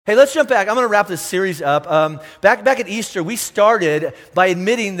Hey, let's jump back. I'm going to wrap this series up. Back at Easter, we started by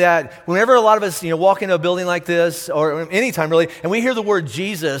admitting that whenever a lot of us, walk into a building like this, or anytime really, and we hear the word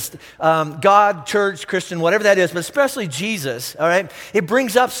Jesus, God, church, Christian, whatever that is, but especially Jesus, all right, it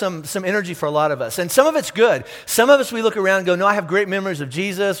brings up some energy for a lot of us. And some of it's good. Some of us, we look around and go, no, I have great memories of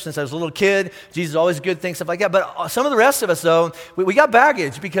Jesus since I was a little kid. Jesus is always good things, stuff like that. But some of the rest of us, though, we got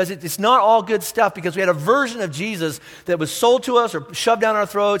baggage because it's not all good stuff, because we had a version of Jesus that was sold to us or shoved down our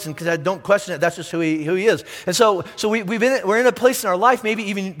throats. And because I don't question it, that's just who he is. And so we're in a place in our life, maybe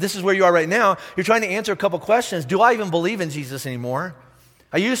even this is where you are right now, you're trying to answer a couple questions. Do I even believe in Jesus anymore?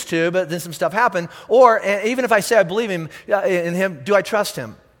 I used to, but then some stuff happened. Or even if I say I believe in him, do I trust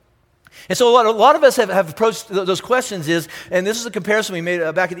him? And so a lot of us have approached those questions and this is a comparison we made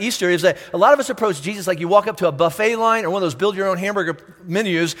back at Easter, is that a lot of us approach Jesus like you walk up to a buffet line or one of those build-your-own hamburger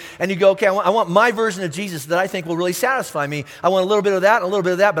menus, and you go, okay, I want my version of Jesus that I think will really satisfy me. I want a little bit of that and a little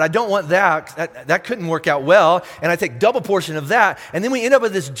bit of that, but I don't want that. That couldn't work out well, and I take double portion of that. And then we end up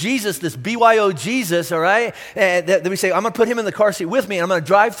with this Jesus, this BYOJ Jesus, all right, and that we say, I'm going to put him in the car seat with me, and I'm going to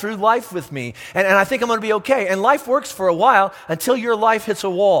drive through life with me, and I think I'm going to be okay. And life works for a while until your life hits a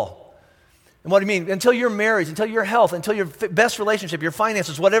wall. And what do you mean? Until your marriage, until your health, until your best relationship, your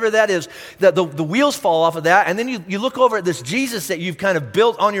finances, whatever that is, the wheels fall off of that. And then you look over at this Jesus that you've kind of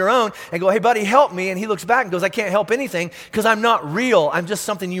built on your own and go, hey, buddy, help me. And he looks back and goes, I can't help anything because I'm not real. I'm just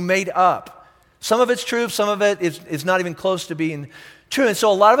something you made up. Some of it's true. Some of it is not even close to being true. And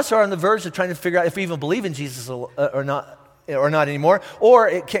so a lot of us are on the verge of trying to figure out if we even believe in Jesus or not anymore,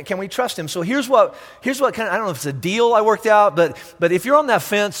 or can we trust him? So here's what kind of, I don't know if it's a deal I worked out, but if you're on that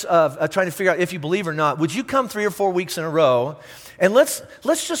fence of trying to figure out if you believe or not, would you come 3 or 4 weeks in a row, and let's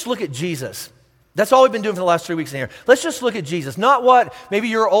just look at Jesus. That's all we've been doing for the last 3 weeks in here. Let's just look at Jesus. Not what maybe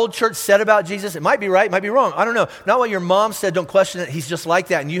your old church said about Jesus. It might be right, it might be wrong. I don't know. Not what your mom said, don't question it. He's just like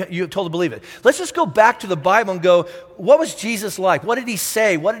that, and you're told to believe it. Let's just go back to the Bible and go, what was Jesus like? What did he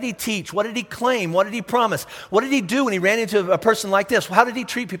say? What did he teach? What did he claim? What did he promise? What did he do when he ran into a person like this? How did he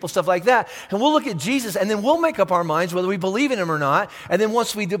treat people? Stuff like that. And we'll look at Jesus, and then we'll make up our minds whether we believe in him or not. And then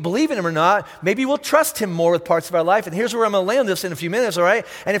once we do believe in him or not, maybe we'll trust him more with parts of our life. And here's where I'm going to land this in a few minutes, all right?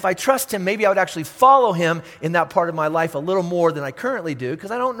 And if I trust him, maybe I would actually follow him in that part of my life a little more than I currently do, because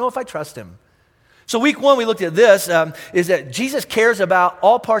I don't know if I trust him. So week 1, we looked at this, is that Jesus cares about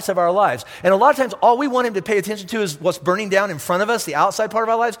all parts of our lives. And a lot of times, all we want him to pay attention to is what's burning down in front of us, the outside part of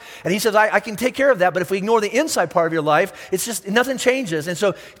our lives. And he says, I can take care of that, but if we ignore the inside part of your life, it's just, nothing changes. And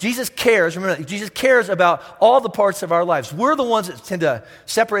so Jesus cares, remember, Jesus cares about all the parts of our lives. We're the ones that tend to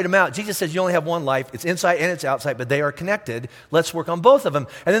separate them out. Jesus says you only have one life. It's inside and it's outside, but they are connected. Let's work on both of them.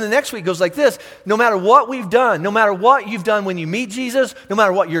 And then the next week goes like this. No matter what we've done, no matter what you've done when you meet Jesus, no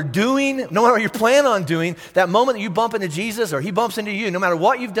matter what you're doing, no matter what you're planning on doing, that moment that you bump into Jesus or he bumps into you, no matter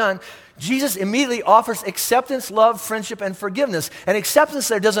what you've done, Jesus immediately offers acceptance, love, friendship, and forgiveness. And acceptance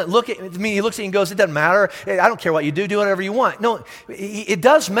there doesn't look at me, he looks at you and goes, it doesn't matter. I don't care what you do whatever you want. No, it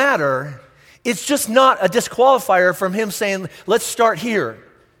does matter. It's just not a disqualifier from him saying, let's start here.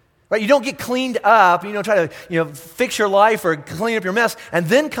 Right? You don't get cleaned up, try to fix your life or clean up your mess and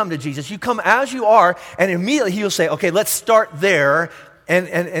then come to Jesus. You come as you are, and immediately he'll say, okay, let's start there.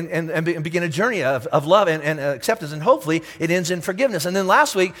 And begin a journey of love and acceptance, and hopefully it ends in forgiveness. And then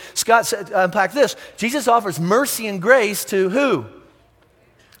last week, Scott unpacked this. Jesus offers mercy and grace to who?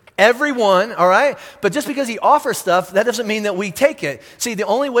 Everyone, all right? But just because he offers stuff, that doesn't mean that we take it. See, the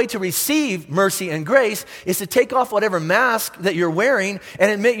only way to receive mercy and grace is to take off whatever mask that you're wearing and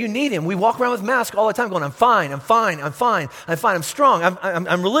admit you need him. We walk around with masks all the time going, I'm fine, I'm strong,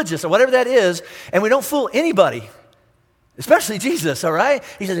 I'm religious, or whatever that is, and we don't fool anybody. Especially Jesus, all right?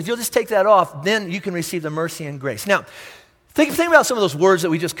 He says, if you'll just take that off, then you can receive the mercy and grace. Now, think about some of those words that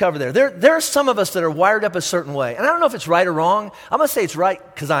we just covered there. There are some of us that are wired up a certain way. And I don't know if it's right or wrong. I'm going to say it's right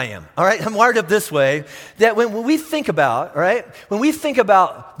because I am, all right? I'm wired up this way that when we think about, all right, when we think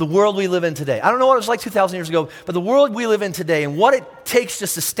about the world we live in today, I don't know what it was like 2,000 years ago, but the world we live in today and what it takes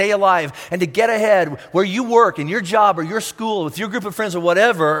just to stay alive and to get ahead where you work in your job or your school with your group of friends or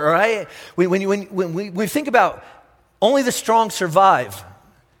whatever, all right? When we think about only the strong survive,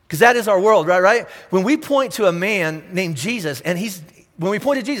 because that is our world, right? When we point to a man named Jesus, and when we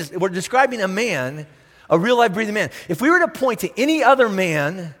point to Jesus, we're describing a man, a real life breathing man. If we were to point to any other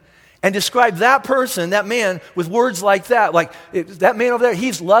man and describe that person, that man, with words like that. Like, that man over there,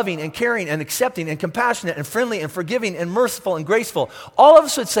 he's loving and caring and accepting and compassionate and friendly and forgiving and merciful and graceful. All of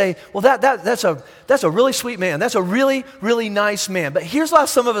us would say, well, that's a really sweet man. That's a really, really nice man. But here's how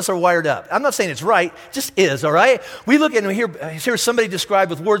some of us are wired up. I'm not saying it's right, it just is, all right? We look at and we hear somebody described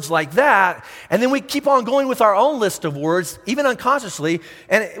with words like that, and then we keep on going with our own list of words, even unconsciously,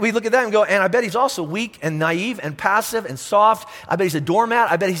 and we look at that and go, and I bet he's also weak and naive and passive and soft. I bet he's a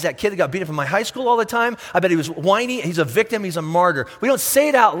doormat. I bet he's that kid that got beat up in my high school all the time. I bet he was whiny. He's a victim. He's a martyr. We don't say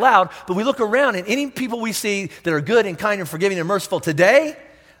it out loud, but we look around, and any people we see that are good and kind and forgiving and merciful today,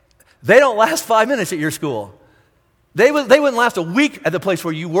 they don't last 5 minutes at your school. They wouldn't last a week at the place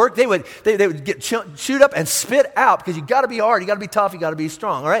where you work. They would get chewed up and spit out because you got to be hard, you got to be tough, you got to be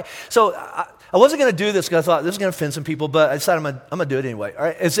strong. All right. So I wasn't going to do this because I thought this was going to offend some people, but I decided I'm going to do it anyway. All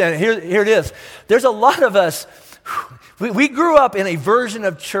right. And here it is. There's a lot of us. We grew up in a version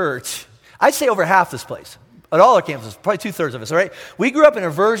of church. I'd say over half this place. At all our campuses, probably 2/3 of us, all right? We grew up in a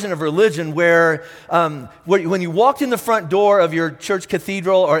version of religion where when you walked in the front door of your church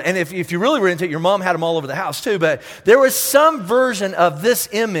cathedral, and if you really were into it, your mom had them all over the house too, but there was some version of this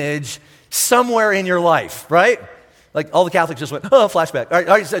image somewhere in your life, right? Like all the Catholics just went, oh, flashback. All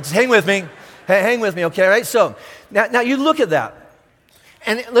right, so just hang with me. Hang with me, okay, all right? So now you look at that,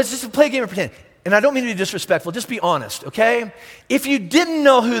 and let's just play a game of pretend. And I don't mean to be disrespectful, just be honest, okay? If you didn't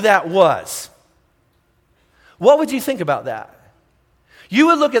know who that was, what would you think about that? You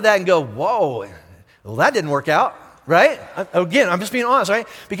would look at that and go, whoa, well, that didn't work out, right? Again, I'm just being honest, right?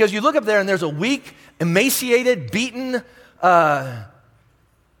 Because you look up there and there's a weak, emaciated, beaten, dead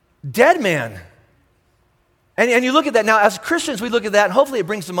man. And you look at that. Now, as Christians, we look at that, and hopefully it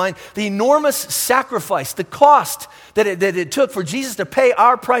brings to mind the enormous sacrifice, the cost that it took for Jesus to pay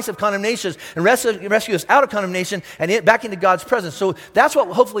our price of condemnation and rescue us out of condemnation and back into God's presence. So that's what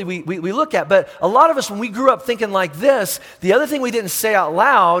hopefully we look at. But a lot of us, when we grew up thinking like this, the other thing we didn't say out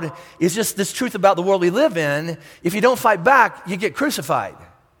loud is just this truth about the world we live in. If you don't fight back, you get crucified.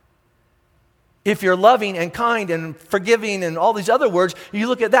 If you're loving and kind and forgiving and all these other words, you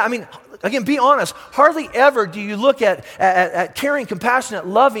look at that. I mean, again, be honest. Hardly ever do you look at caring, compassionate,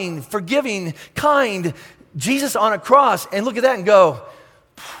 loving, forgiving, kind, Jesus on a cross and look at that and go,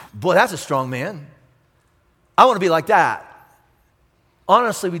 boy, that's a strong man. I want to be like that.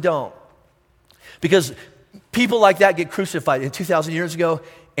 Honestly, we don't. Because people like that get crucified 2,000 years ago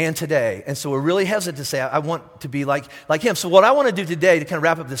and today. And so we're really hesitant to say, I want to be like him. So what I want to do today to kind of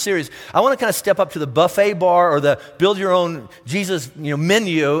wrap up the series, I want to kind of step up to the buffet bar or the build your own Jesus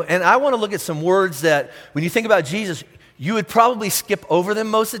menu. And I want to look at some words that when you think about Jesus, you would probably skip over them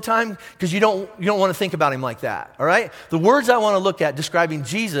most of the time because you don't want to think about him like that. All right? The words I want to look at describing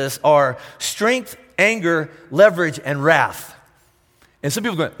Jesus are strength, anger, leverage, and wrath. And some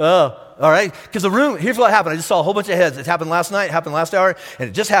people are going, oh, all right? Because the room, here's what happened. I just saw a whole bunch of heads. It happened last night, it happened last hour, and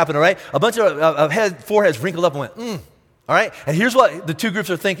it just happened, all right? A bunch of foreheads wrinkled up and went, all right? And here's what the two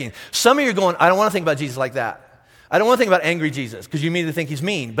groups are thinking. Some of you are going, I don't want to think about Jesus like that. I don't want to think about angry Jesus because you immediately think he's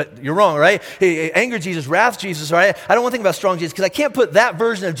mean, but you're wrong, right? Angry Jesus, wrath Jesus, right? I don't want to think about strong Jesus because I can't put that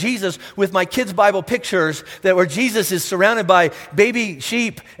version of Jesus with my kids' Bible pictures that where Jesus is surrounded by baby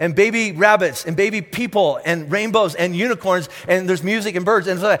sheep and baby rabbits and baby people and rainbows and unicorns and there's music and birds.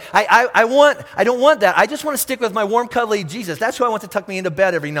 And so I don't want that. I just want to stick with my warm, cuddly Jesus. That's who I want to tuck me into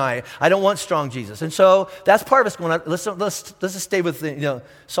bed every night. I don't want strong Jesus. And so that's part of us going, let's just stay with the,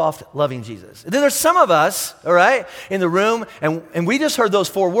 soft, loving Jesus. And then there's some of us, all right, in the room, and we just heard those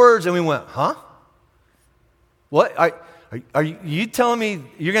four words, and we went, huh? What? Are you telling me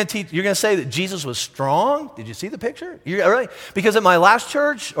you're going to say that Jesus was strong? Did you see the picture? Really? Because at my last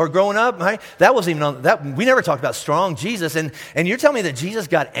church or growing up, right, that wasn't even on that. We never talked about strong Jesus, and you're telling me that Jesus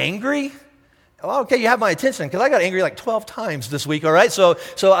got angry? Well, okay, you have my attention because I got angry like 12 times this week, all right? So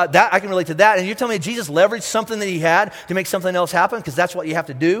that I can relate to that. And you're telling me Jesus leveraged something that he had to make something else happen because that's what you have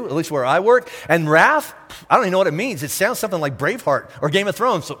to do, at least where I work. And wrath, I don't even know what it means. It sounds something like Braveheart or Game of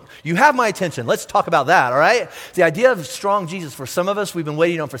Thrones. So you have my attention. Let's talk about that, all right? The idea of strong Jesus, for some of us, we've been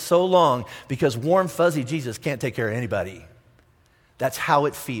waiting on for so long because warm, fuzzy Jesus can't take care of anybody. That's how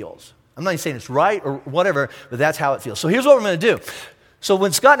it feels. I'm not even saying it's right or whatever, but that's how it feels. So here's what we're going to do. So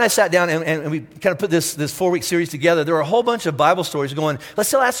when Scott and I sat down and we kind of put this 4-week series together, there were a whole bunch of Bible stories going, let's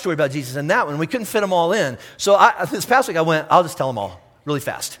tell that story about Jesus and that one. We couldn't fit them all in. So this past week I went, I'll just tell them all really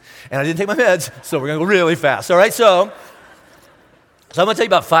fast. And I didn't take my meds, so we're going to go really fast. All right, so I'm going to tell you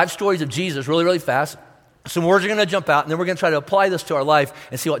about 5 stories of Jesus really, really fast. some words are going to jump out, and then we're going to try to apply this to our life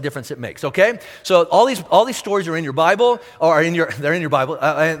and see what difference it makes, okay? So all these stories are in your Bible, or they're in your Bible,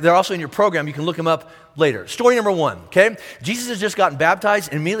 and they're also in your program. You can look them up later. Story number 1, okay? Jesus has just gotten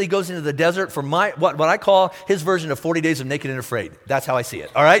baptized and immediately goes into the desert for what I call his version of 40 days of naked and afraid. That's how I see it,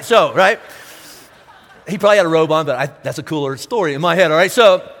 all right? So, right? He probably had a robe on, but that's a cooler story in my head, all right?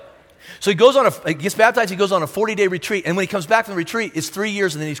 So he gets baptized, he goes on a 40-day retreat, and when he comes back from the retreat, it's 3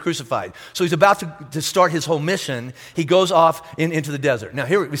 years and then he's crucified. So he's about to start his whole mission. He goes off into the desert. Now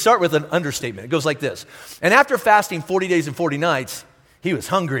here, we start with an understatement. It goes like this. And after fasting 40 days and 40 nights, he was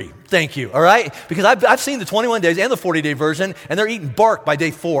hungry. Thank you, all right? Because I've seen the 21 days and the 40-day version, and they're eating bark by day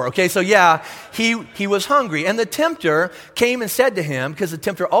 4, okay? So yeah, he was hungry. And the tempter came and said to him, because the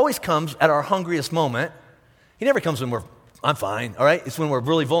tempter always comes at our hungriest moment. He never comes when I'm fine, all right? It's when we're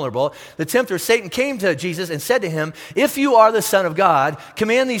really vulnerable. The tempter, Satan, came to Jesus and said to him, if you are the Son of God,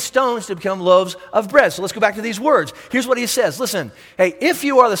 command these stones to become loaves of bread. So let's go back to these words. Here's what he says. Listen, hey, if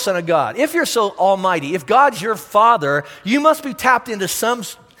you are the Son of God, if you're so almighty, if God's your Father, you must be tapped into some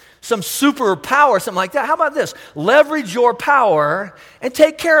super power, something like that. How about this? Leverage your power and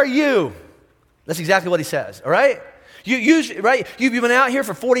take care of you. That's exactly what he says, all right? You've been out here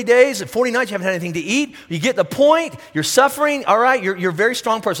for 40 days and 40 nights, you haven't had anything to eat. You get the point, you're suffering, all right, you're a very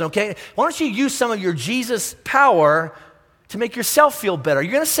strong person, okay? Why don't you use some of your Jesus power to make yourself feel better?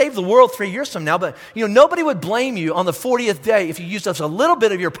 You're going to save the world 3 years from now, but nobody would blame you on the 40th day if you used up a little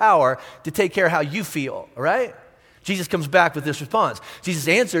bit of your power to take care of how you feel, all right? Jesus comes back with this response. Jesus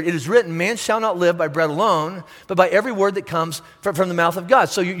answered, it is written, man shall not live by bread alone, but by every word that comes from the mouth of God.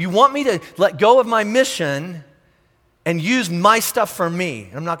 So you want me to let go of my mission and use my stuff for me.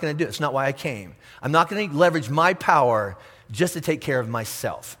 And I'm not going to do it. It's not why I came. I'm not going to leverage my power just to take care of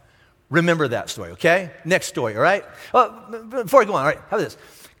myself. Remember that story, okay? Next story, all right? Well, before I go on, all right, how about this?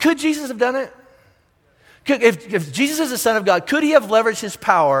 Could Jesus have done it? If Jesus is the Son of God, could he have leveraged his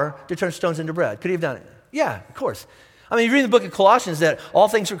power to turn stones into bread? Could he have done it? Yeah, of course. I mean, you read in the book of Colossians that all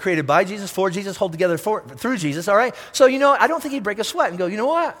things were created by Jesus, for Jesus, hold together through Jesus, all right? So, I don't think he'd break a sweat and go, you know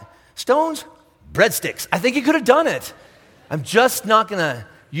what? Stones? Breadsticks. I think he could have done it. I'm just not going to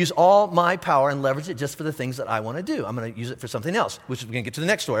use all my power and leverage it just for the things that I want to do. I'm going to use it for something else, which we're going to get to the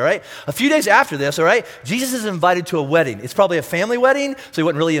next story, all right? A few days after this, all right, Jesus is invited to a wedding. It's probably a family wedding, so he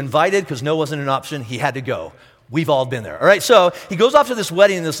wasn't really invited because no wasn't an option. He had to go. We've all been there, all right? So he goes off to this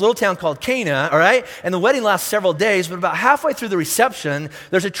wedding in this little town called Cana, all right? And the wedding lasts several days, but about halfway through the reception,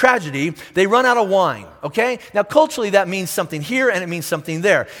 there's a tragedy. They run out of wine, okay? Now, culturally, that means something here and it means something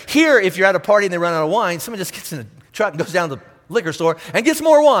there. Here, if you're at a party and they run out of wine, someone just gets in a truck and goes down to the liquor store and gets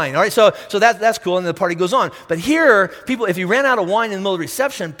more wine, all right? So that's cool, and the party goes on. But here, people, if you ran out of wine in the middle of the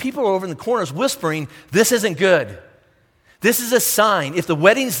reception, people are over in the corners whispering, this isn't good. This is a sign. If the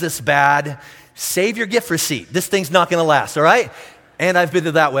wedding's this bad, save your gift receipt. This thing's not going to last, all right? And I've been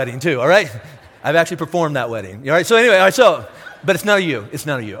to that wedding too, all right? I've actually performed that wedding, all right? So anyway, all right, but it's none of you. It's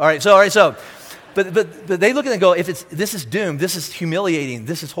none of you, all right? But they look at it and go, this is doomed, this is humiliating,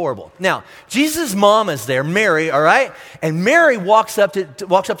 this is horrible. Now, Jesus' mom is there, Mary, all right? And Mary walks up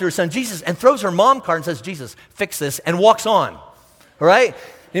to her son Jesus and throws her mom card and says, Jesus, fix this, and walks on, all right?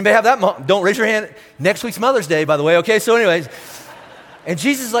 Anybody have that mom? Don't raise your hand. Next week's Mother's Day, by the way, okay? So anyways, and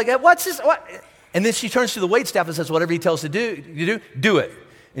Jesus is like, what's this? What? And then she turns to the waitstaff and says, whatever he tells you to do it.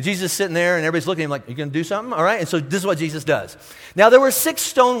 And Jesus is sitting there, and everybody's looking at him like, you going to do something? All right? And so this is what Jesus does. Now, there were 6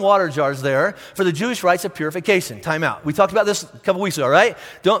 stone water jars there for the Jewish rites of purification. Time out. We talked about this a couple weeks ago, all right?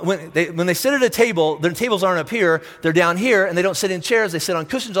 When they sit at a table, their tables aren't up here. They're down here, and they don't sit in chairs. They sit on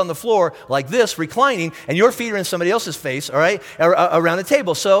cushions on the floor like this, reclining, and your feet are in somebody else's face, all right, around a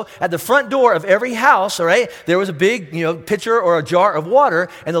table. So at the front door of every house, all right, there was a big, pitcher or a jar of water,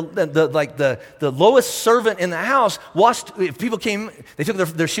 and the lowest servant in the house washed. If people came, they took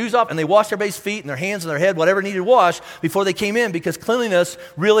their shoes off and they washed everybody's feet and their hands and their head, whatever needed washed before they came in, because cleanliness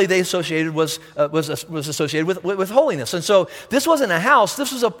really they associated was associated with holiness. And so this wasn't a house.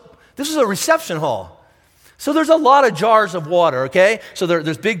 This was a reception hall. So there's a lot of jars of water, okay? So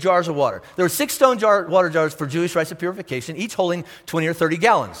there's big jars of water. There were 6 stone water jars for Jewish rites of purification, each holding 20 or 30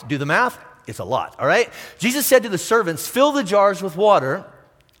 gallons. Do the math. It's a lot, all right? Jesus said to the servants, fill the jars with water.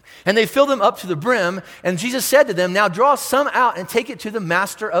 And they filled them up to the brim, and Jesus said to them, now draw some out and take it to the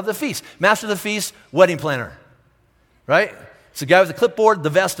master of the feast. Master of the feast, wedding planner, right? It's the guy with the clipboard,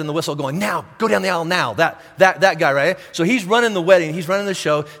 the vest, and the whistle going, now, go down the aisle now, that guy, right? So he's running the wedding, he's running the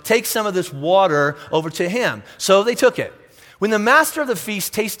show, take some of this water over to him. So they took it. When the master of the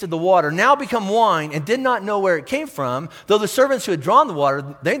feast tasted the water, now become wine, and did not know where it came from, though the servants who had drawn the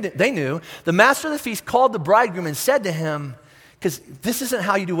water, they knew, the master of the feast called the bridegroom and said to him, because this isn't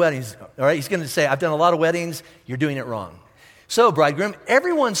how you do weddings, all right? He's going to say, I've done a lot of weddings. You're doing it wrong. So, bridegroom,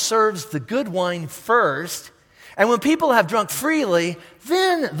 everyone serves the good wine first, and when people have drunk freely,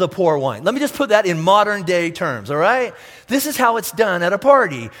 then the poor wine. Let me just put that in modern day terms, all right? This is how it's done at a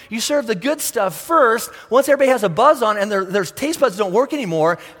party. You serve the good stuff first. Once everybody has a buzz on and their taste buds don't work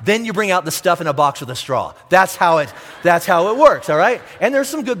anymore, then you bring out the stuff in a box with a straw. That's how it works, all right? And there's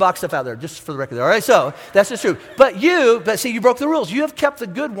some good box stuff out there, just for the record, all right? So that's just true. But see, you broke the rules. You have kept the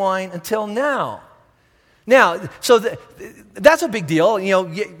good wine until now. Now, so that's a big deal,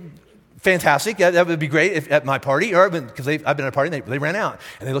 fantastic. That would be great if at my party, or because I've been at a party and they ran out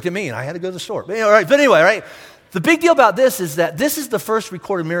and they looked at me and I had to go to the store. But anyway, all right. The big deal about this is that this is the first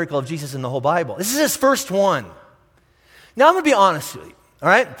recorded miracle of Jesus in the whole Bible. This is his first one. Now I'm going to be honest with you. All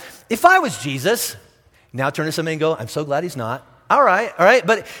right. If I was Jesus, now turn to somebody and go, I'm so glad he's not. All right.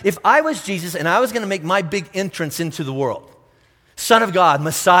 But if I was Jesus and I was going to make my big entrance into the world, Son of God,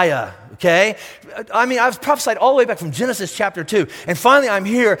 Messiah, okay? I mean, I was prophesied all the way back from Genesis chapter 2. And finally, I'm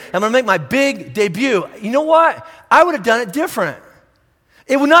here. I'm going to make my big debut. You know what? I would have done it different.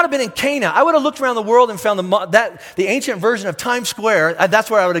 It would not have been in Cana. I would have looked around the world and found the ancient version of Times Square. That's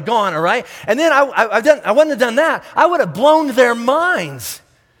where I would have gone, all right? And then I wouldn't have done that. I would have blown their minds.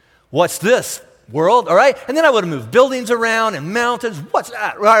 What's this? World, all right? And then I would have moved buildings around and mountains. What's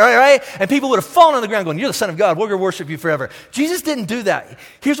that? Right? And people would have fallen on the ground going, you're the Son of God. We're going to worship you forever. Jesus didn't do that.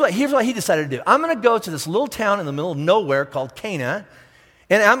 Here's what he decided to do. I'm going to go to this little town in the middle of nowhere called Cana,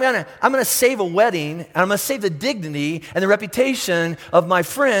 and I'm going to save a wedding, and I'm going to save the dignity and the reputation of my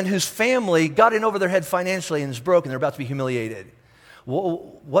friend whose family got in over their head financially and is broke, and they're about to be humiliated.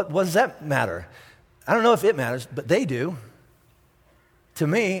 What does that matter? I don't know if it matters, but they do. To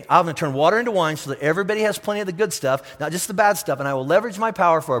me, I'm going to turn water into wine so that everybody has plenty of the good stuff, not just the bad stuff, and I will leverage my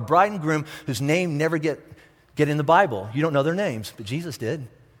power for a bride and groom whose name never get in the Bible. You don't know their names, but Jesus did.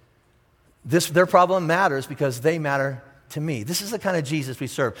 Their problem matters because they matter to me. This is the kind of Jesus we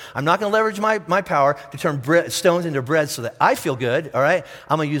serve. I'm not going to leverage my power to turn stones into bread so that I feel good, all right?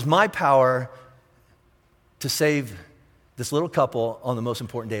 I'm going to use my power to save this little couple on the most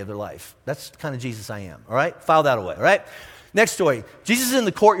important day of their life. That's the kind of Jesus I am, all right? File that away, all right? Next story. Jesus is in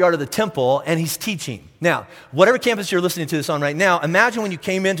the courtyard of the temple, and he's teaching. Now, whatever campus you're listening to this on right now, imagine when you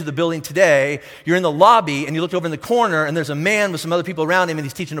came into the building today, you're in the lobby, and you looked over in the corner, and there's a man with some other people around him, and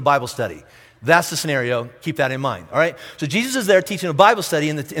he's teaching a Bible study. That's the scenario. Keep that in mind, all right? So Jesus is there teaching a Bible study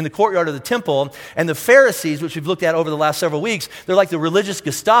in the courtyard of the temple, and the Pharisees, which we've looked at over the last several weeks, they're like the religious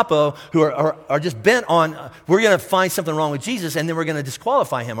Gestapo who are just bent on, we're going to find something wrong with Jesus, and then we're going to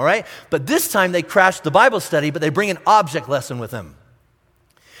disqualify him, all right? But this time they crashed the Bible study, but they bring an object lesson with them.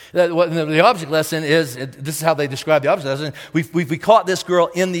 The object lesson is, this is how they describe the object lesson, we caught this girl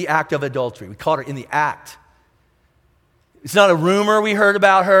in the act of adultery. We caught her in the act. It's not a rumor we heard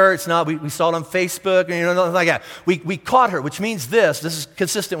about her. It's not, we saw it on Facebook, nothing like that. We caught her, which means this is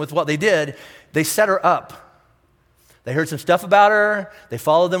consistent with what they did. They set her up. They heard some stuff about her. They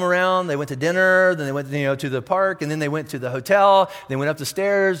followed them around. They went to dinner. Then they went to the park. And then they went to the hotel. They went up the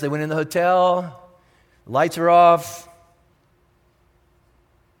stairs. They went in the hotel. The lights are off.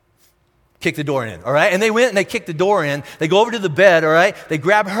 Kick the door in, all right? And they went and they kicked the door in. They go over to the bed, all right? They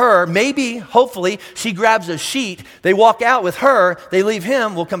grab her. Maybe, hopefully, she grabs a sheet. They walk out with her. They leave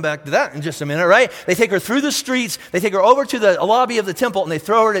him. We'll come back to that in just a minute, right? They take her through the streets. They take her over to the lobby of the temple, and they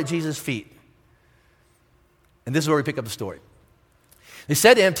throw her at Jesus' feet. And this is where we pick up the story. They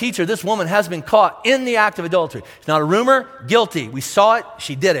said to him, teacher, this woman has been caught in the act of adultery. It's not a rumor, guilty. We saw it,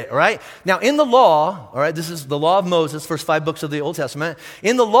 she did it, all right? Now, in the law, all right, this is the law of Moses, first 5 books of the Old Testament.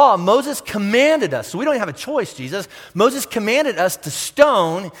 In the law, Moses commanded us, so we don't have a choice, Jesus. Moses commanded us to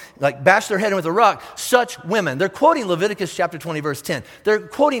stone, like bash their head in with a rock, such women. They're quoting Leviticus chapter 20, verse 10. They're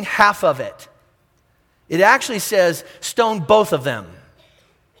quoting half of it. It actually says, stone both of them,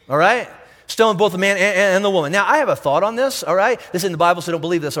 all right? Stone both the man and the woman. Now, I have a thought on this, all right? This is in the Bible, so don't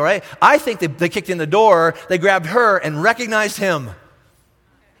believe this, all right? I think they kicked in the door, they grabbed her and recognized him.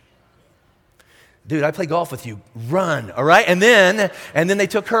 Dude, I play golf with you. Run, all right? And then they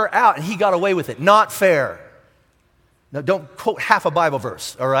took her out, and he got away with it. Not fair. Now, don't quote half a Bible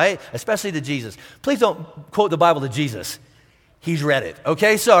verse, all right? Especially to Jesus. Please don't quote the Bible to Jesus. He's read it,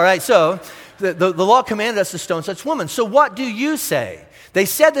 okay? So, all right, so the law commanded us to stone such women. So what do you say? They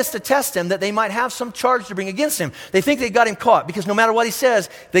said this to test him, that they might have some charge to bring against him. They think they got him caught because no matter what he says,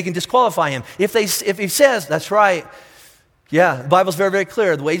 they can disqualify him. If he says, that's right, yeah, the Bible's very, very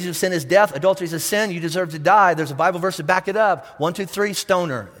clear. The wages of sin is death. Adultery is a sin. You deserve to die. There's a Bible verse to back it up. 1, 2, 3,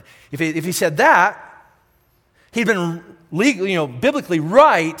 stoner. If he said that, he'd been legally, biblically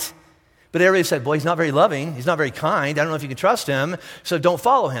right, But everybody said, boy, he's not very loving. He's not very kind. I don't know if you can trust him, so don't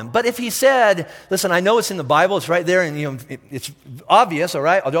follow him. But if he said, listen, I know it's in the Bible. It's right there, and it's obvious, all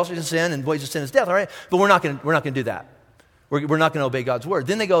right? Adultery is a sin, and wages of sin is death, all right? But we're not going to do that. We're not going to obey God's word.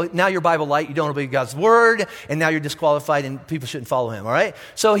 Then they go, now you're Bible light. You don't obey God's word, and now you're disqualified, and people shouldn't follow him, all right?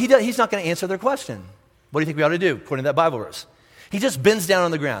 So he's not going to answer their question. What do you think we ought to do, according to that Bible verse? He just bends down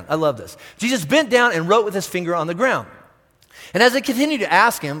on the ground. I love this. Jesus bent down and wrote with his finger on the ground. And as they continued to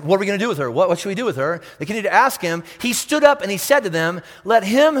ask him, what are we going to do with her? What should we do with her? They continued to ask him. He stood up and he said to them, let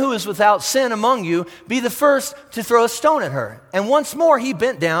him who is without sin among you be the first to throw a stone at her. And once more he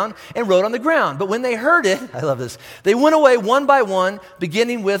bent down and wrote on the ground. But when they heard it, I love this, they went away one by one,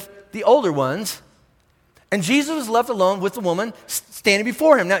 beginning with the older ones. And Jesus was left alone with the woman standing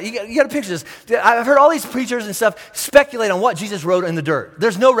before him. Now, you got to picture this. I've heard all these preachers and stuff speculate on what Jesus wrote in the dirt.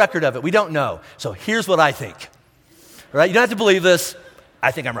 There's no record of it. We don't know. So here's what I think. All right, you don't have to believe this.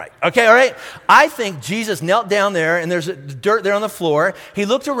 I think I'm right. Okay, all right? I think Jesus knelt down there, and there's dirt there on the floor. He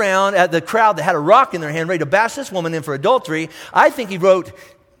looked around at the crowd that had a rock in their hand, ready to bash this woman in for adultery. I think he wrote,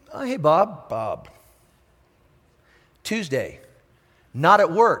 oh, hey, Bob, Tuesday, not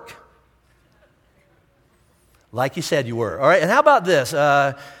at work. Like you said you were. All right, and how about this?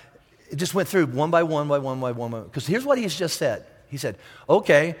 It just went through one by one. Because here's what he's just said. He said,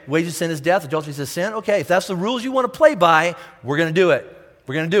 okay, wages of sin is death, adultery is sin. Okay, if that's the rules you want to play by, we're going to do it.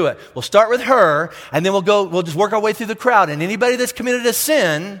 We're going to do it. We'll start with her, and then we'll just work our way through the crowd. And anybody that's committed a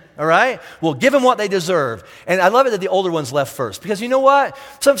sin, all right, we'll give them what they deserve. And I love it that the older ones left first. Because you know what?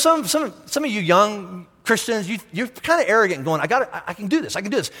 Some of you young Christians, you're kind of arrogant and going, I can do this.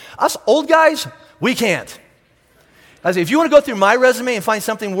 Us old guys, we can't. I say, if you want to go through my resume and find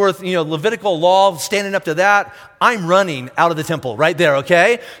something worth, Levitical law, standing up to that, I'm running out of the temple right there,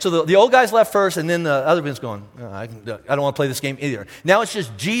 okay? So the old guys left first, and then the other one's going, I don't want to play this game either. Now it's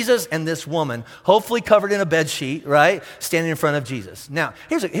just Jesus and this woman, hopefully covered in a bed sheet, right, standing in front of Jesus. Now,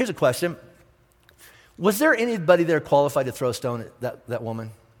 here's a question. Was there anybody there qualified to throw a stone at that woman?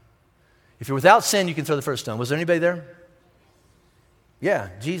 If you're without sin, you can throw the first stone. Was there anybody there? Yeah,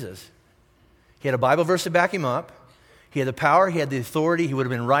 Jesus. He had a Bible verse to back him up. He had the power, he had the authority, he would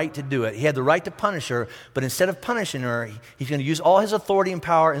have been right to do it. He had the right to punish her, but instead of punishing her, he's going to use all his authority and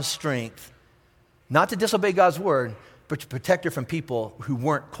power and strength, not to disobey God's word, but to protect her from people who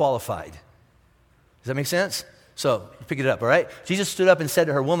weren't qualified. Does that make sense? So, pick it up, all right? Jesus stood up and said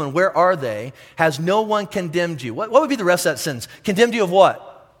to her, woman, where are they? Has no one condemned you? What would be the rest of that sentence? Condemned you of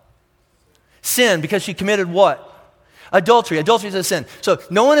what? Sin, because she committed what? Adultery. Adultery is a sin. So,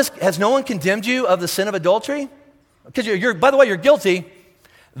 has no one condemned you of the sin of adultery? Because by the way, you're guilty.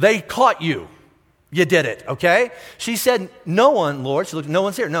 They caught you. You did it, okay? She said, no one, Lord. She looked, no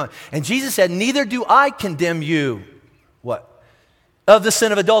one's here. No. And Jesus said, neither do I condemn you. What? Of the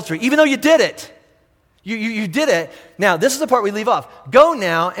sin of adultery. Even though you did it. You did it. Now, this is the part we leave off. Go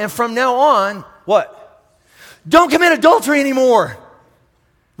now, and from now on, what? Don't commit adultery anymore.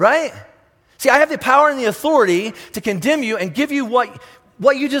 Right? See, I have the power and the authority to condemn you and give you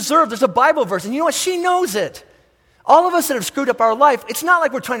what you deserve. There's a Bible verse. And you know what? She knows it. All of us that have screwed up our life, it's not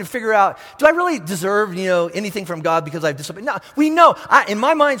like we're trying to figure out, do I really deserve, anything from God because I've disobeyed? No, we know. In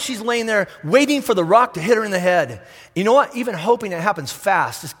my mind, she's laying there waiting for the rock to hit her in the head. You know what? Even hoping it happens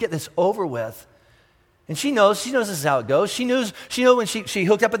fast. Just get this over with. And she knows this is how it goes. She knew when she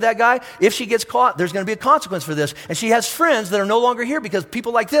hooked up with that guy, if she gets caught, there's going to be a consequence for this. And she has friends that are no longer here because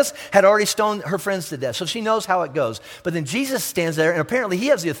people like this had already stoned her friends to death. So she knows how it goes. But then Jesus stands there, and apparently he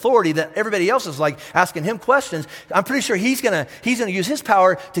has the authority that everybody else is like asking him questions. I'm pretty sure he's going to use his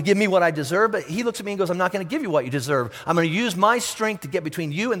power to give me what I deserve. But he looks at me and goes, I'm not going to give you what you deserve. I'm going to use my strength to get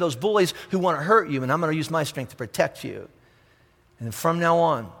between you and those bullies who want to hurt you. And I'm going to use my strength to protect you. And from now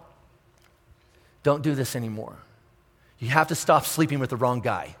on, don't do this anymore. You have to stop sleeping with the wrong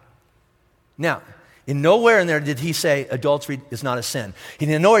guy. Now, in nowhere in there did he say adultery is not a sin.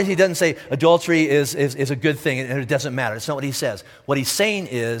 In nowhere he doesn't say adultery is a good thing and it doesn't matter. That's not what he says. What he's saying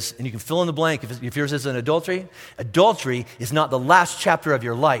is, and you can fill in the blank if yours is an adultery is not the last chapter of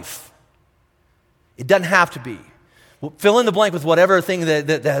your life. It doesn't have to be. Well, fill in the blank with whatever thing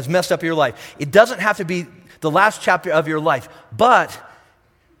that has messed up your life. It doesn't have to be the last chapter of your life, but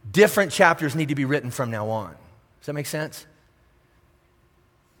different chapters need to be written from now on. Does that make sense?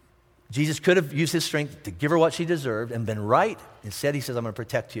 Jesus could have used his strength to give her what she deserved and been right. Instead, he says, I'm going to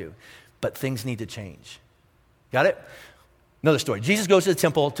protect you. But things need to change. Got it? Another story. Jesus goes to the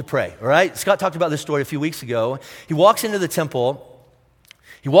temple to pray, all right? Scott talked about this story a few weeks ago. He walks into the temple,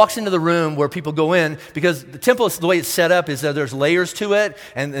 He walks into the room where people go in because the temple, the way it's set up is that there's layers to it,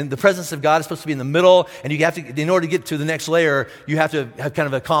 and the presence of God is supposed to be in the middle, and you have to, in order to get to the next layer, you have to have kind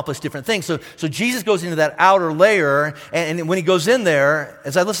of accomplish different things. So Jesus goes into that outer layer, and when he goes in there,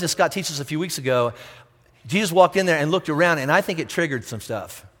 as I listened to Scott teach us a few weeks ago, Jesus walked in there and looked around, and I think it triggered some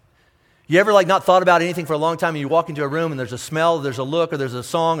stuff. You ever not thought about anything for a long time and you walk into a room and there's a smell, there's a look, or there's a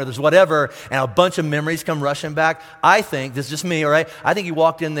song, or there's whatever, and a bunch of memories come rushing back? I think, this is just me, all right? I think he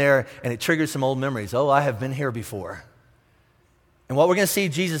walked in there and it triggered some old memories. Oh, I have been here before. And what we're going to see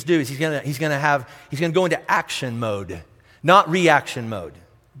Jesus do is he's going to go into action mode, not reaction mode.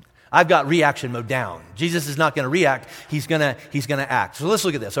 I've got reaction mode down. Jesus is not going to react. He's going to act. So let's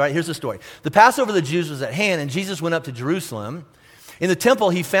look at this, all right? Here's the story. The Passover of the Jews was at hand, and Jesus went up to Jerusalem. In the temple,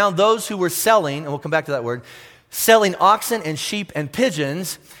 he found those who were selling, and we'll come back to that word, selling oxen and sheep and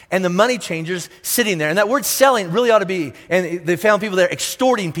pigeons, and the money changers sitting there. And that word selling really ought to be, and they found people there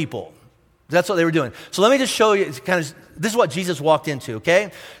extorting people. That's what they were doing. So let me just show you, this is what Jesus walked into,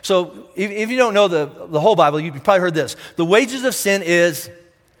 okay? So if you don't know the whole Bible, you've probably heard this. The wages of sin is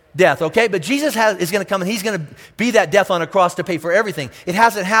death, okay? But Jesus is going to come and he's going to be that death on a cross to pay for everything. It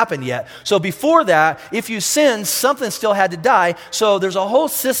hasn't happened yet. So before that, if you sinned, something still had to die. So there's a whole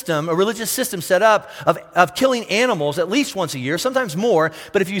system, a religious system set up of killing animals at least once a year, sometimes more.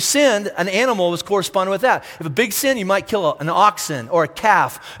 But if you sinned, an animal was corresponding with that. If a big sin, you might kill an oxen or a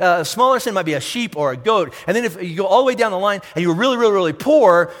calf. A smaller sin might be a sheep or a goat. And then if you go all the way down the line and you were really, really, really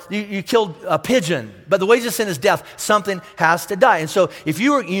poor, you killed a pigeon. But the wages of sin is death. Something has to die. And so if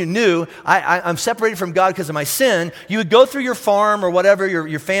you knew, I'm separated from God because of my sin, you would go through your farm or whatever,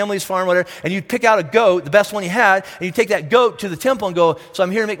 your family's farm, whatever, and you'd pick out a goat, the best one you had, and you'd take that goat to the temple and go, so I'm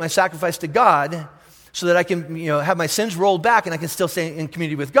here to make my sacrifice to God so that I can have my sins rolled back and I can still stay in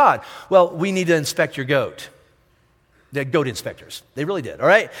community with God. Well, we need to inspect your goat. The goat inspectors. They really did, all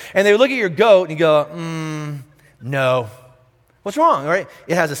right? And they would look at your goat and you go, no. What's wrong, all right?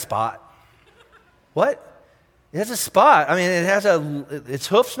 It has a spot. What? It has a spot. I mean, its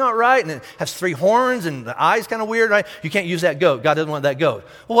hoof's not right, and it has 3 horns, and the eye's kind of weird, right? You can't use that goat. God doesn't want that goat.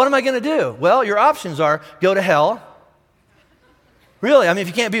 Well, what am I going to do? Well, your options are go to hell. Really, I mean, if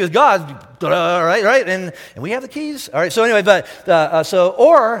you can't be with God, all right? And we have the keys. All right, so anyway,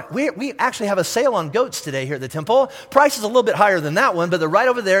 or we actually have a sale on goats today here at the temple. Price is a little bit higher than that one, but they're right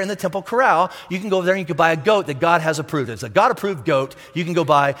over there in the temple corral. You can go over there and you can buy a goat that God has approved. It's a God-approved goat. You can go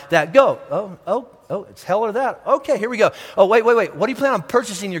buy that goat. Oh, it's hell or that. Okay, here we go. Oh, wait. What do you plan on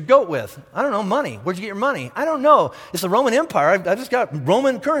purchasing your goat with? I don't know, money. Where'd you get your money? I don't know. It's the Roman Empire. I just got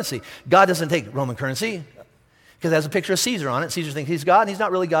Roman currency. God doesn't take Roman currency because it has a picture of Caesar on it. Caesar thinks he's God, and he's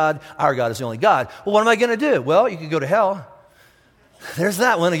not really God. Our God is the only God. Well, what am I going to do? Well, you could go to hell. There's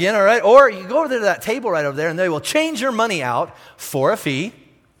that one again, all right? Or you go over there to that table right over there, and they will change your money out for a fee.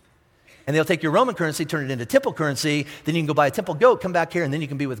 And they'll take your Roman currency, turn it into temple currency. Then you can go buy a temple goat, come back here, and then you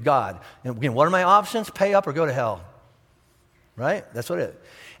can be with God. And again, what are my options? Pay up or go to hell. Right? That's what it is.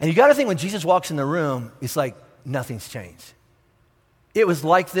 And you got to think when Jesus walks in the room, it's like nothing's changed. It was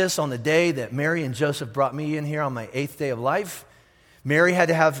like this on the day that Mary and Joseph brought me in here on my 8th day of life. Mary had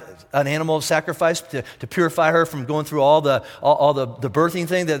to have an animal sacrifice to purify her from going through all the birthing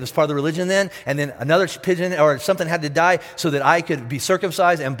thing that was part of the religion then. And then another pigeon or something had to die so that I could be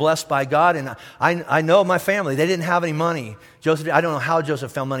circumcised and blessed by God. And I know my family, they didn't have any money. I don't know how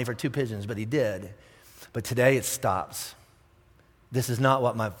Joseph found money for 2 pigeons, but he did. But today it stops. This is not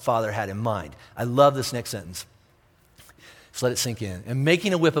what my father had in mind. I love this next sentence. Just let it sink in. And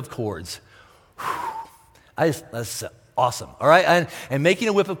making a whip of cords. That's awesome, all right? And making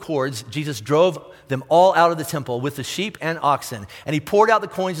a whip of cords, Jesus drove them all out of the temple with the sheep and oxen. And he poured out the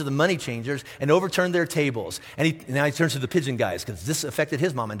coins of the money changers and overturned their tables. And now he turns to the pigeon guys because this affected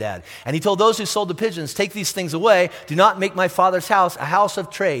his mom and dad. And he told those who sold the pigeons, take these things away. Do not make my father's house a house of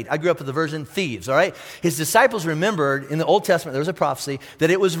trade. I grew up with the version thieves, all right? His disciples remembered in the Old Testament, there was a prophecy that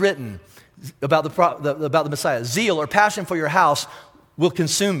it was written about the Messiah. Zeal or passion for your house will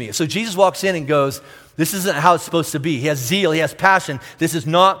consume me. So Jesus walks in and goes, this isn't how it's supposed to be. He has zeal, he has passion. This is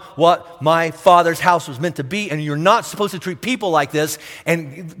not what my father's house was meant to be, and you're not supposed to treat people like this.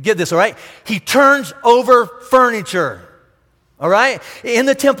 And get this, all right? He turns over furniture, all right, in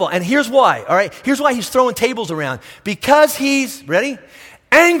the temple. And here's why, all right? Here's why he's throwing tables around. Because he's, ready?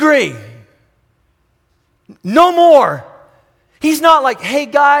 Angry. No more. He's not like, hey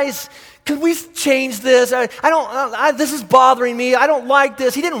guys, could we change this? This is bothering me. I don't like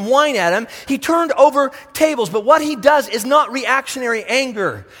this. He didn't whine at him. He turned over tables. But what he does is not reactionary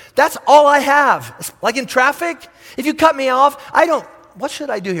anger. That's all I have. Like in traffic, if you cut me off, I don't what should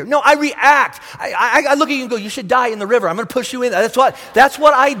I do here? No, I react. I look at you and go, you should die in the river. I'm going to push you in. That's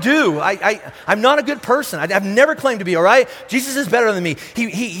what I do. I'm not a good person. I've never claimed to be, all right? Jesus is better than me.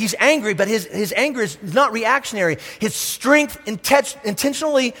 He's angry, but his anger is not reactionary. His strength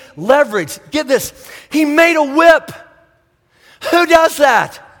intentionally leveraged. Get this. He made a whip. Who does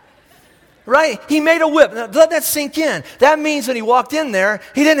that? Right? He made a whip. Now, let that sink in. That means when he walked in there,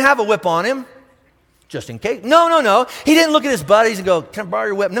 he didn't have a whip on him. Just in case. No. He didn't look at his buddies and go, can I borrow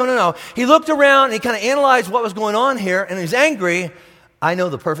your whip? No. He looked around and he kind of analyzed what was going on here, and he's angry. I know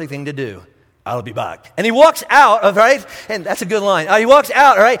the perfect thing to do. I'll be back. And he walks out, all right? And that's a good line. He walks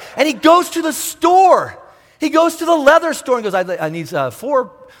out, all right? And he goes to the store. He goes to the leather store and goes, I need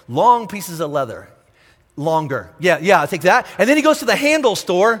 4 long pieces of leather. Longer. Yeah, I'll take that. And then he goes to the handle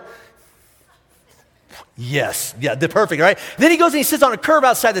store. Yes, yeah, the perfect, right? Then he goes and he sits on a curb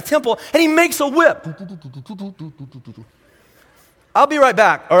outside the temple and he makes a whip. I'll be right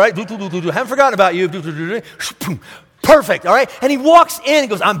back, all right? Haven't forgotten about you. Perfect, all right? And he walks in and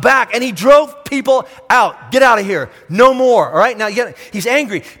goes, I'm back. And he drove people out. Get out of here. No more, all right? Now, he's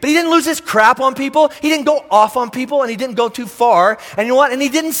angry. But he didn't lose his crap on people. He didn't go off on people, and he didn't go too far. And you know what? And he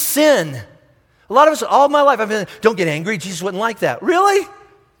didn't sin. A lot of us, all my life, I've been, don't get angry. Jesus wouldn't like that. Really?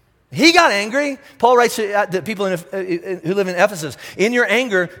 He got angry. Paul writes to the people who live in Ephesus, in your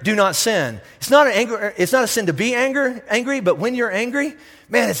anger, do not sin. It's not a sin to be angry, but when you're angry,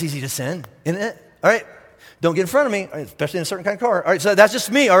 man, it's easy to sin, isn't it? All right? Don't get in front of me, especially in a certain kind of car. All right, so that's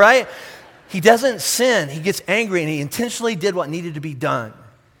just me, all right? He doesn't sin. He gets angry, and he intentionally did what needed to be done.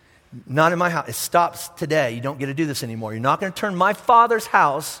 Not in my house. It stops today. You don't get to do this anymore. You're not going to turn my Father's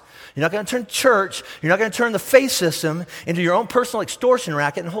house. You're not going to turn church. You're not going to turn the faith system into your own personal extortion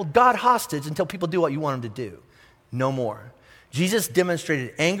racket and hold God hostage until people do what you want them to do. No more. Jesus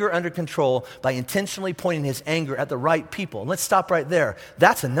demonstrated anger under control by intentionally pointing his anger at the right people. And let's stop right there.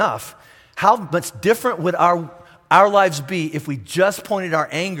 That's enough. How much different would our lives be if we just pointed our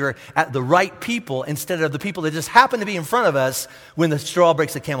anger at the right people instead of the people that just happen to be in front of us when the straw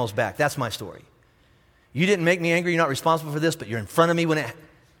breaks the camel's back? That's my story. You didn't make me angry. You're not responsible for this, but you're in front of me when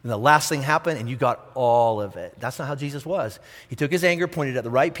the last thing happened, and you got all of it. That's not how Jesus was. He took his anger, pointed at the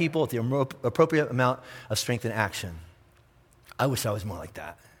right people with the appropriate amount of strength and action. I wish I was more like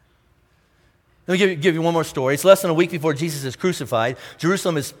that. Let me give you one more story. It's less than a week before Jesus is crucified.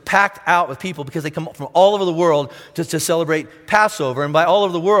 Jerusalem is packed out with people because they come from all over the world to celebrate Passover. And by all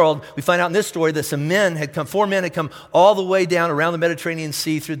over the world, we find out in this story that 4 men had come all the way down around the Mediterranean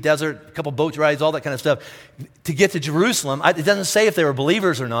Sea, through the desert, a couple boat rides, all that kind of stuff, to get to Jerusalem. It doesn't say if they were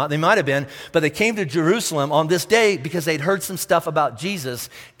believers or not. They might have been. But they came to Jerusalem on this day because they'd heard some stuff about Jesus,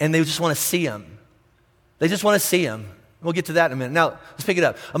 and they just want to see him. They just want to see him. We'll get to that in a minute. Now, let's pick it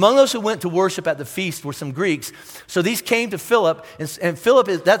up. Among those who went to worship at the feast were some Greeks. So these came to Philip, and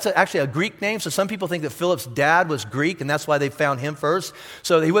Philip that's actually a Greek name. So some people think that Philip's dad was Greek, and that's why they found him first.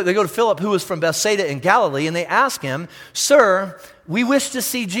 So they go to Philip, who was from Bethsaida in Galilee, and they ask him, Sir, we wish to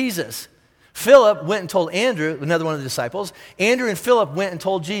see Jesus. Philip went and told Andrew, another one of the disciples. Andrew and Philip went and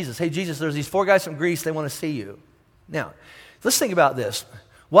told Jesus, hey, Jesus, there's these 4 guys from Greece. They want to see you. Now, let's think about this.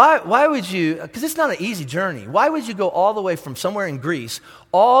 Why would you, because it's not an easy journey, why would you go all the way from somewhere in Greece,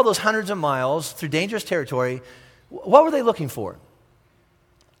 all those hundreds of miles through dangerous territory? What were they looking for?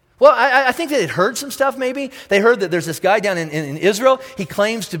 Well, I think they had heard some stuff maybe. They heard that there's this guy down in Israel. He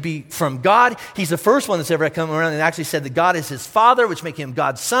claims to be from God. He's the first one that's ever come around and actually said that God is his father, which make him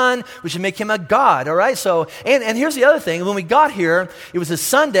God's son, which would make him a God, all right? So, and here's the other thing. When we got here, it was a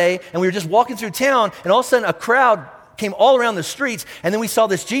Sunday, and we were just walking through town, and all of a sudden a crowd came all around the streets, and then we saw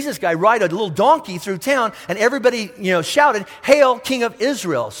this Jesus guy ride a little donkey through town, and everybody, shouted, "Hail, King of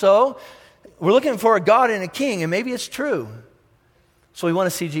Israel!" So we're looking for a God and a king, and maybe it's true. So we want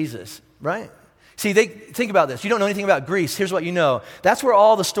to see Jesus, right? See, think about this. You don't know anything about Greece. Here's what you know. That's where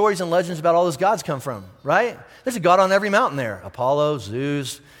all the stories and legends about all those gods come from, right? There's a god on every mountain there. Apollo,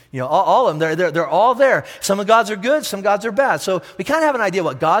 Zeus, all of them. They're all there. Some of the gods are good, some gods are bad. So we kind of have an idea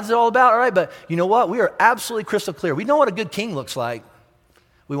what God's all about, all right? But you know what? We are absolutely crystal clear. We know what a good king looks like.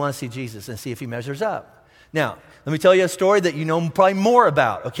 We want to see Jesus and see if he measures up. Now, let me tell you a story that you know probably more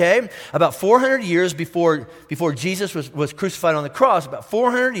about, okay? About 400 years before Jesus was crucified on the cross, about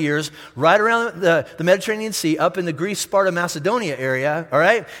 400 years, right around the Mediterranean Sea, up in the Greece, Sparta, Macedonia area, all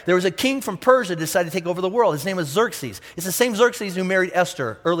right? There was a king from Persia who decided to take over the world. His name was Xerxes. It's the same Xerxes who married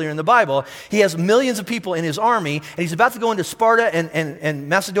Esther earlier in the Bible. He has millions of people in his army, and he's about to go into Sparta and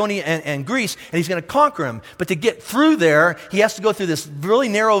Macedonia and Greece, and he's going to conquer them. But to get through there, he has to go through this really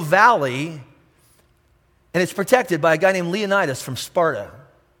narrow valley, and it's protected by a guy named Leonidas from Sparta.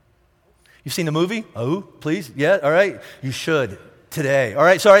 You've seen the movie? Oh, please? Yeah, all right. You should. today. All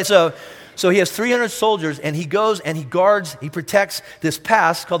right, so he has 300 soldiers, and he goes and he guards, he protects this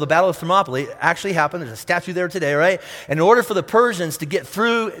pass called the Battle of Thermopylae. It actually happened. There's a statue there today, right? And in order for the Persians to get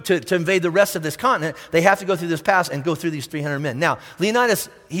through, to invade the rest of this continent, they have to go through this pass and go through these 300 men. Now, Leonidas,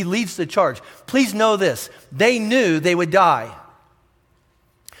 he leads the charge. Please know this. They knew they would die.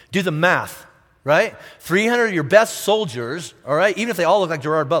 Do the math, right? 300 of your best soldiers, all right? Even if they all look like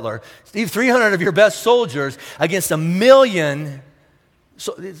Gerard Butler, 300 of your best soldiers against 1 million.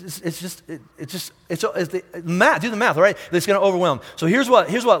 So it's the math. Do the math, all right? It's going to overwhelm. So here's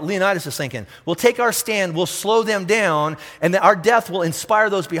what Leonidas is thinking. We'll take our stand. We'll slow them down, and our death will inspire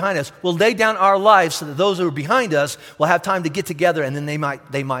those behind us. We'll lay down our lives so that those who are behind us will have time to get together, and then they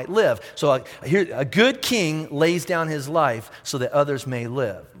might live. So here, a good king lays down his life so that others may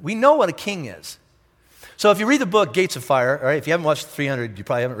live. We know what a king is. So if you read the book Gates of Fire, all right, if you haven't watched 300, you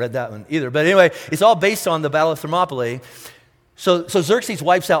probably haven't read that one either. But anyway, it's all based on the Battle of Thermopylae. So Xerxes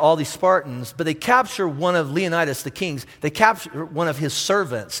wipes out all these Spartans, but they capture one of Leonidas, the king's. They capture one of his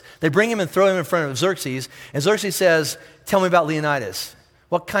servants. They bring him and throw him in front of Xerxes. And Xerxes says, tell me about Leonidas.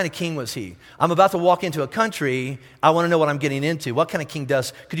 What kind of king was he? I'm about to walk into a country. I want to know what I'm getting into. What kind of king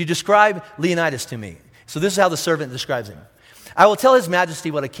does? Could you describe Leonidas to me? So this is how the servant describes him. I will tell his majesty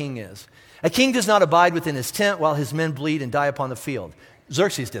what a king is. A king does not abide within his tent while his men bleed and die upon the field.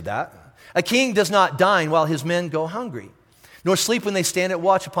 Xerxes did that. A king does not dine while his men go hungry, nor sleep when they stand at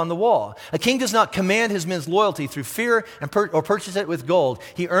watch upon the wall. A king does not command his men's loyalty through fear or purchase it with gold.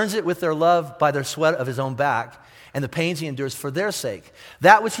 He earns it with their love by their sweat of his own back and the pains he endures for their sake.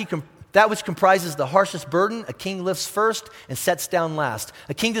 That which comprises the harshest burden, a king lifts first and sets down last.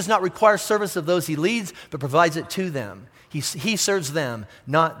 A king does not require service of those he leads, but provides it to them. He serves them,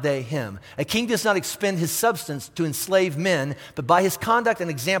 not they him. A king does not expend his substance to enslave men, but by his conduct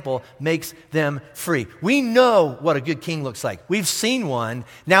and example makes them free. We know what a good king looks like. We've seen one.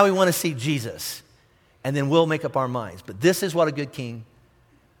 Now we want to see Jesus. And then we'll make up our minds. But this is what a good king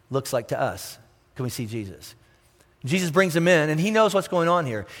looks like to us. Can we see Jesus? Jesus brings them in, and he knows what's going on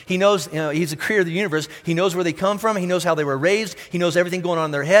here. He knows, he's the creator of the universe. He knows where they come from. He knows how they were raised. He knows everything going on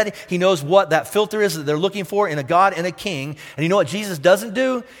in their head. He knows what that filter is that they're looking for in a God and a king. And you know what Jesus doesn't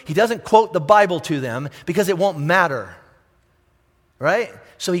do? He doesn't quote the Bible to them because it won't matter, right?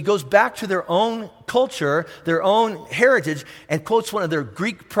 So he goes back to their own culture, their own heritage, and quotes one of their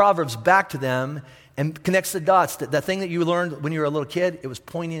Greek proverbs back to them and connects the dots. That thing that you learned when you were a little kid, it was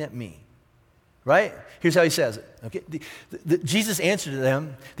pointing at me. Right? Here's how he says it. Okay? Jesus answered to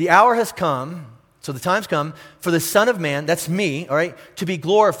them, the hour has come, so the time's come, for the Son of Man, that's me, all right, to be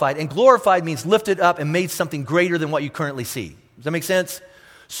glorified. And glorified means lifted up and made something greater than what you currently see. Does that make sense?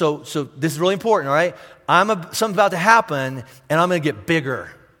 So this is really important, all right? Something's about to happen, and I'm going to get bigger.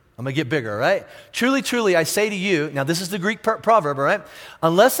 I'm going to get bigger, right? Truly, truly, I say to you, now this is the Greek proverb, all right?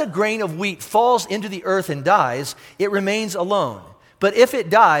 Unless a grain of wheat falls into the earth and dies, it remains alone. But if it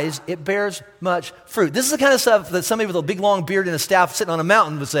dies, it bears much fruit. This is the kind of stuff that somebody with a big long beard and a staff sitting on a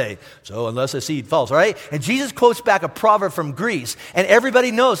mountain would say. So unless a seed falls, all right? And Jesus quotes back a proverb from Greece, and everybody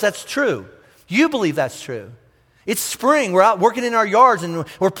knows that's true. You believe that's true. It's spring. We're out working in our yards, and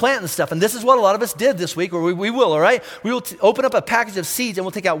we're planting stuff. And this is what a lot of us did this week, or we will, all right? We will open up a package of seeds, and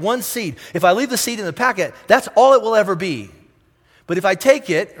we'll take out one seed. If I leave the seed in the packet, that's all it will ever be. But if I take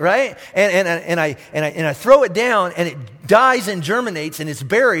it, right, and I throw it down and it dies and germinates and it's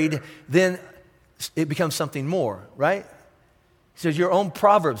buried, then it becomes something more, right? He says your own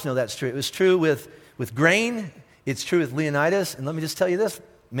proverbs know that's true. It was true with grain. It's true with Leonidas. And let me just tell you this,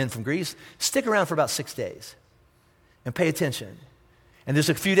 men from Greece, stick around for about 6 days and pay attention. And just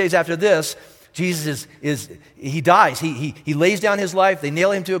a few days after this, Jesus he dies. He lays down his life. They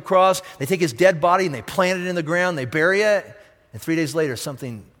nail him to a cross. They take his dead body and they plant it in the ground. They bury it. And 3 days later,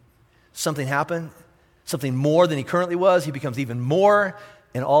 something happened, something more than he currently was. He becomes even more,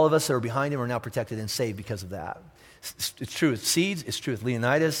 and all of us that are behind him are now protected and saved because of that. It's true with seeds. It's true with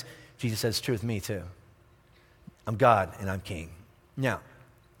Leonidas. Jesus says it's true with me too. I'm God, and I'm king. Now,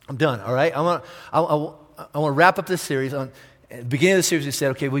 I'm done, all right? I want to wrap up this series. At the beginning of the series, we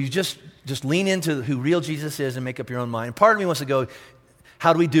said, okay, well, you just lean into who real Jesus is and make up your own mind. And part of me wants to go,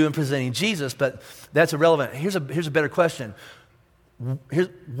 how do we do in presenting Jesus? But that's irrelevant. Here's a better question.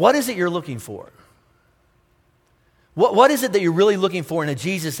 What is it you're looking for? What is it that you're really looking for in a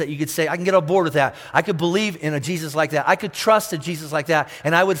Jesus that you could say, I can get on board with that. I could believe in a Jesus like that. I could trust a Jesus like that,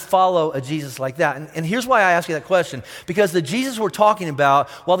 and I would follow a Jesus like that. And here's why I ask you that question. Because the Jesus we're talking about,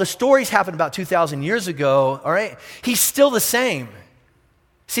 while the stories happened about 2,000 years ago, all right, he's still the same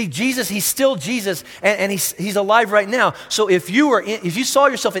See, Jesus, he's still Jesus, and he's alive right now. So if you saw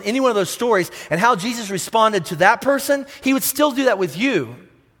yourself in any one of those stories and how Jesus responded to that person, he would still do that with you.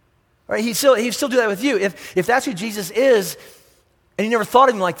 Right? He'd still do that with you. If that's who Jesus is, and you never thought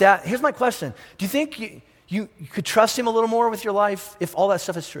of him like that, here's my question. Do you think you could trust him a little more with your life if all that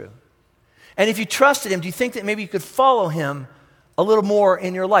stuff is true? And if you trusted him, do you think that maybe you could follow him a little more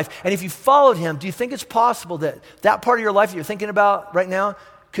in your life? And if you followed him, do you think it's possible that that part of your life that you're thinking about right now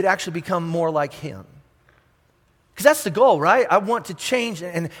could actually become more like him? Because that's the goal, right? I want to change,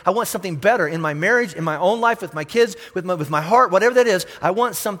 and I want something better in my marriage, in my own life, with my kids, with my heart, whatever that is. I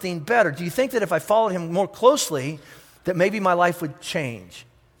want something better. Do you think that if I followed him more closely, that maybe my life would change?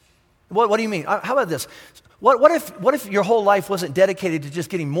 What do you mean? How about this? What if your whole life wasn't dedicated to just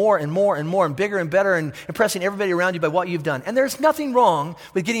getting more and more and more and bigger and better and impressing everybody around you by what you've done? And there's nothing wrong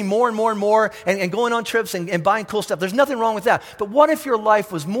with getting more and more and more and going on trips and buying cool stuff. There's nothing wrong with that. But what if your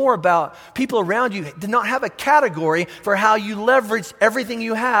life was more about people around you did not have a category for how you leverage everything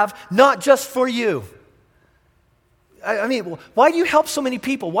you have, not just for you? I mean, why do you help so many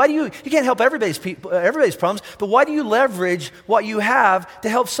people? You can't help everybody's problems, but why do you leverage what you have to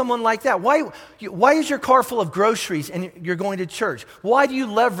help someone like that? Why is your car full of groceries and you're going to church? Why do you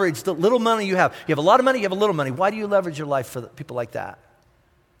leverage the little money you have? You have a lot of money, you have a little money. Why do you leverage your life for people like that?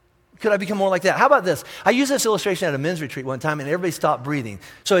 Could I become more like that? How about this? I used this illustration at a men's retreat one time and everybody stopped breathing.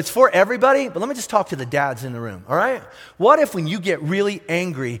 So it's for everybody, but let me just talk to the dads in the room, all right? What if when you get really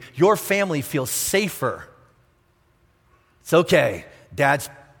angry, your family feels safer? It's okay. Dad's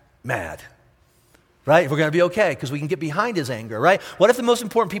mad, right? We're going to be okay because we can get behind his anger, right? What if the most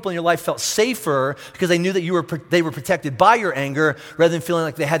important people in your life felt safer because they knew that they were protected by your anger rather than feeling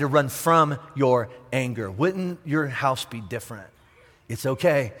like they had to run from your anger? Wouldn't your house be different? It's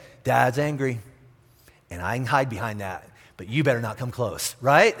okay. Dad's angry, and I can hide behind that. But you better not come close,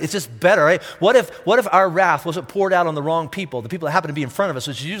 right? It's just better, right? What if our wrath wasn't poured out on the wrong people, the people that happen to be in front of us,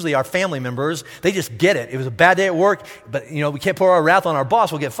 which is usually our family members? They just get it. It was a bad day at work, but we can't pour our wrath on our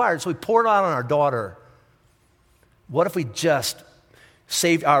boss. We'll get fired. So we pour it out on our daughter. What if we just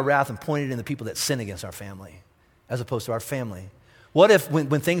saved our wrath and pointed in the people that sin against our family as opposed to our family? What if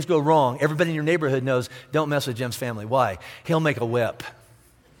when things go wrong, everybody in your neighborhood knows, don't mess with Jim's family. Why? He'll make a whip.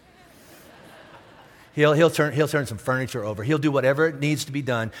 He'll turn some furniture over. He'll do whatever needs to be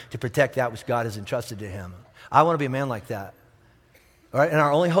done to protect that which God has entrusted to him. I want to be a man like that. All right? And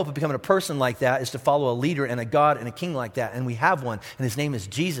our only hope of becoming a person like that is to follow a leader and a God and a king like that. And we have one. And his name is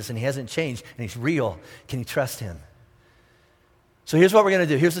Jesus. And he hasn't changed. And he's real. Can you trust him? So here's what we're going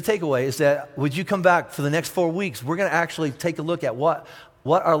to do. Here's the takeaway is that would you come back for the next 4 weeks? We're going to actually take a look at what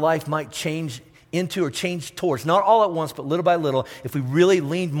our life might change into or change towards, not all at once, but little by little, if we really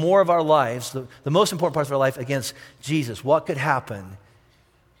leaned more of our lives, the most important parts of our life, against Jesus. What could happen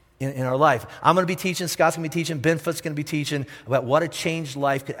in our life? I'm going to be teaching, Scott's going to be teaching, Ben Foot's going to be teaching about what a changed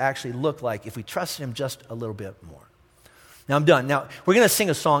life could actually look like if we trusted him just a little bit more. Now I'm done. Now we're going to sing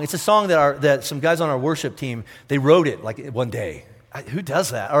a song. It's a song that some guys on our worship team, they wrote it like one day. Who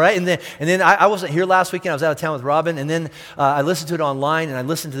does that? All right. And then I wasn't here last weekend. I was out of town with Robin. And then I listened to it online and I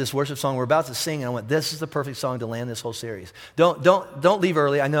listened to this worship song we're about to sing. And I went, this is the perfect song to land this whole series. Don't leave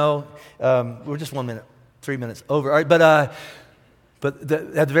early. I know we're just 3 minutes over. All right. But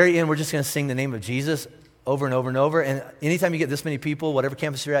at the very end, we're just going to sing the name of Jesus over and over and over. And anytime you get this many people, whatever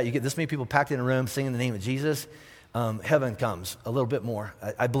campus you're at, you get this many people packed in a room singing the name of Jesus, heaven comes a little bit more.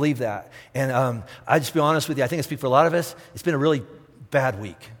 I believe that. And I just be honest with you. I think I speak for a lot of us. It's been a really bad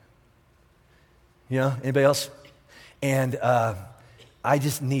week. Anybody else? And I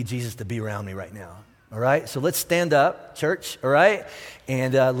just need Jesus to be around me right now. All right? So let's stand up, church, all right?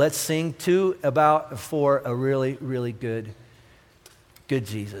 And let's sing for a really, really good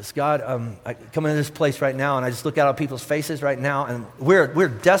Jesus. God, I come into this place right now and I just look out at people's faces right now and we're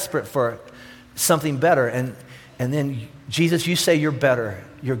desperate for something better. And then, Jesus, you say you're better,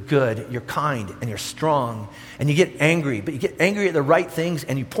 you're good, you're kind, and you're strong. And you get angry, but you get angry at the right things,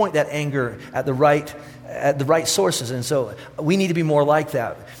 and you point that anger at the right sources. And so we need to be more like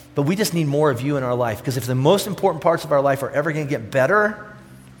that. But we just need more of you in our life. Because if the most important parts of our life are ever going to get better,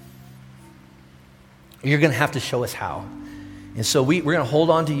 you're going to have to show us how. And so we're going to hold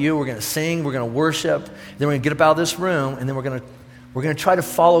on to you. We're going to sing. We're going to worship. Then we're going to get up out of this room, and then we're going to try to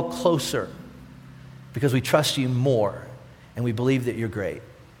follow closer. Because we trust you more, and we believe that you're great.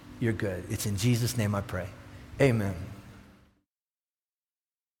 You're good. It's in Jesus' name I pray. Amen.